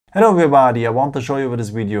Hello everybody, I want to show you with this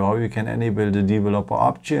video how you can enable the developer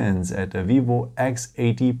options at the Vivo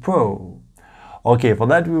X80 Pro. Okay, for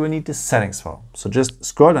that we will need the settings file. So just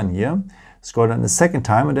scroll down here, scroll down the second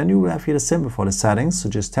time, and then you will have here the symbol for the settings. So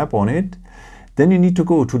just tap on it. Then you need to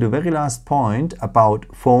go to the very last point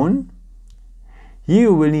about phone. Here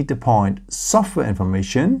you will need the point software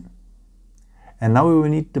information. And now we will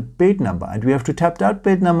need the build number. And we have to tap that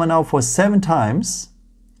build number now for 7 times.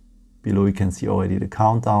 Below you can see already the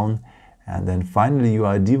countdown, and then finally you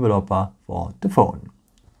are a developer for the phone.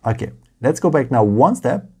 Okay, let's go back now one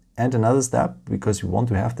step and another step, because we want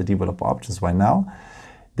to have the developer options right now.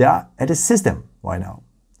 They are at the system right now.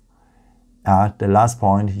 At the last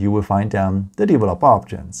point you will find the developer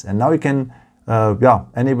options, and now you can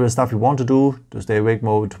enable the stuff you want to do, to stay awake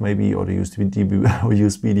mode maybe, or the USB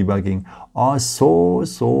debugging, or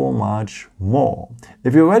so much more.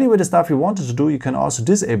 If you're ready with the stuff you wanted to do, you can also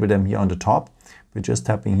disable them here on the top. We're just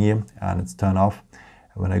tapping here and it's turned off.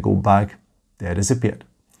 And when I go back, they disappeared.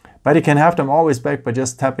 But you can have them always back by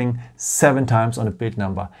just tapping 7 times on the build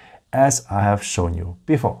number, as I have shown you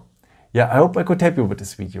before. Yeah, I hope I could help you with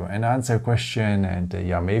this video and answer a question. And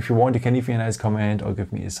maybe if you want, you can leave me a nice comment or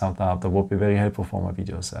give me a thumbs up. That would be very helpful for my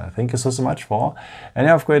videos. Thank you so much for. And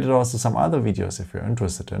I've created also some other videos if you're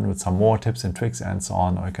interested in, with some more tips and tricks and so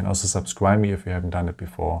on. Or you can also subscribe me if you haven't done it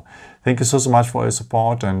before. Thank you so much for your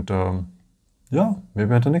support, and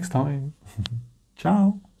maybe until next time.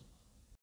 Ciao.